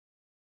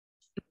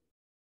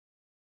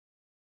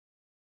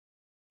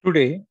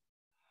Today,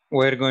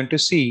 we're going to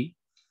see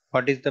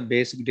what is the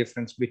basic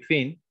difference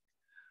between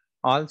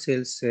all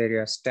sales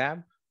areas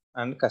tab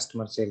and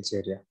customer sales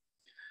area.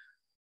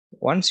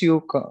 Once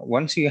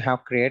you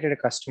have created a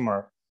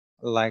customer,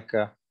 like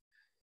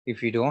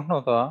if you don't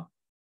know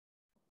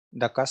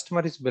the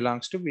customer is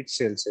belongs to which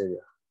sales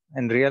area.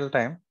 In real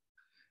time,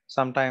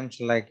 sometimes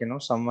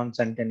someone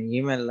sent an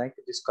email like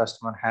this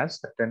customer has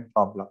certain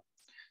problem.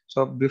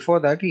 So before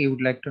that, you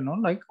would like to know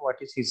like what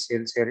is his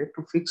sales area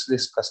to fix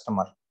this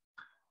customer.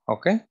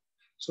 Okay,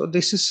 so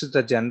this is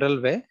the general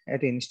way.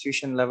 At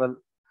institution level,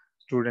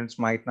 students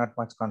might not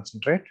much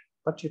concentrate,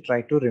 but you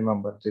try to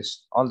remember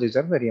this. All these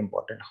are very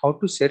important. How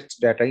to search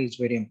data is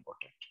very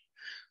important.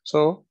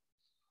 So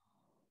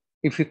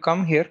if you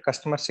come here,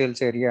 customer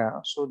sales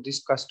area, so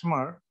this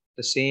customer,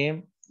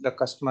 the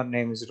customer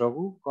name is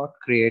Raghu, got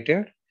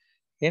created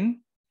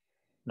in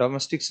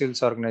domestic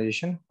sales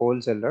organization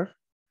wholesaler.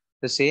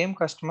 The same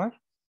customer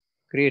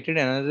created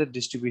another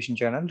distribution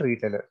channel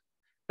retailer.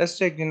 Let's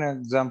take an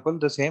example.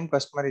 The same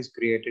customer is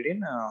created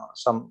in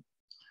some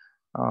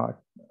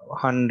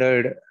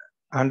 100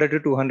 to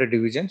 200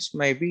 divisions,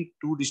 maybe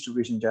 2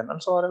 distribution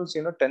channels, or else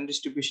 10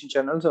 distribution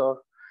channels,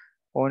 or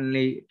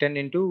only 10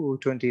 into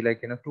 20,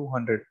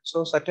 200.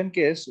 So certain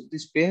case,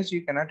 this page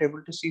you cannot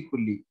able to see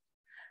fully.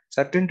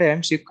 Certain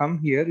times you come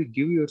here, you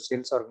give your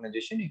sales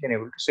organization, you can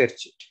able to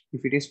search it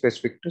if it is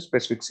specific to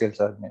specific sales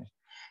organization.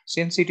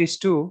 Since it is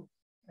 2,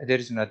 there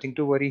is nothing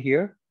to worry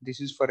here. This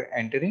is for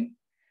entering.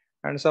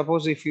 And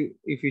suppose if you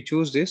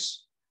choose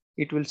this,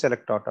 it will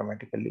select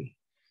automatically.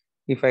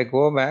 If I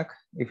go back,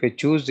 if I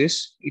choose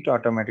this, it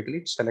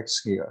automatically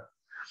selects here.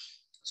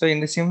 So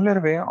in the similar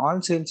way,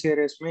 all sales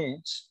areas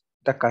means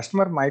the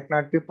customer might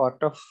not be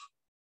part of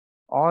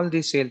all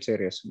these sales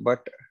areas,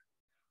 but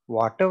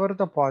whatever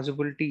the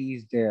possibility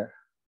is there,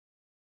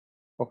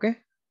 okay,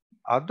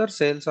 other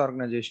sales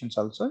organizations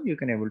also you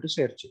can able to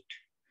search it.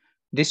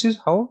 This is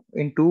how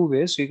in 2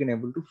 ways you can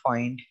able to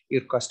find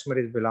your customer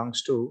is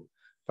belongs to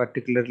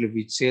particularly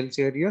which sales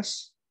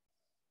areas,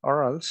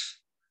 or else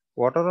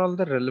what are all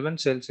the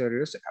relevant sales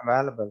areas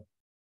available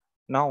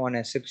now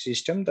on SAP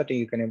system that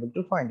you can able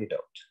to find it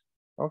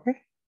out.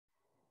 Okay,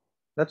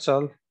 that's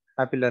all.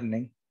 Happy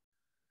learning.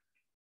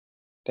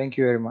 Thank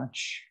you very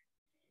much.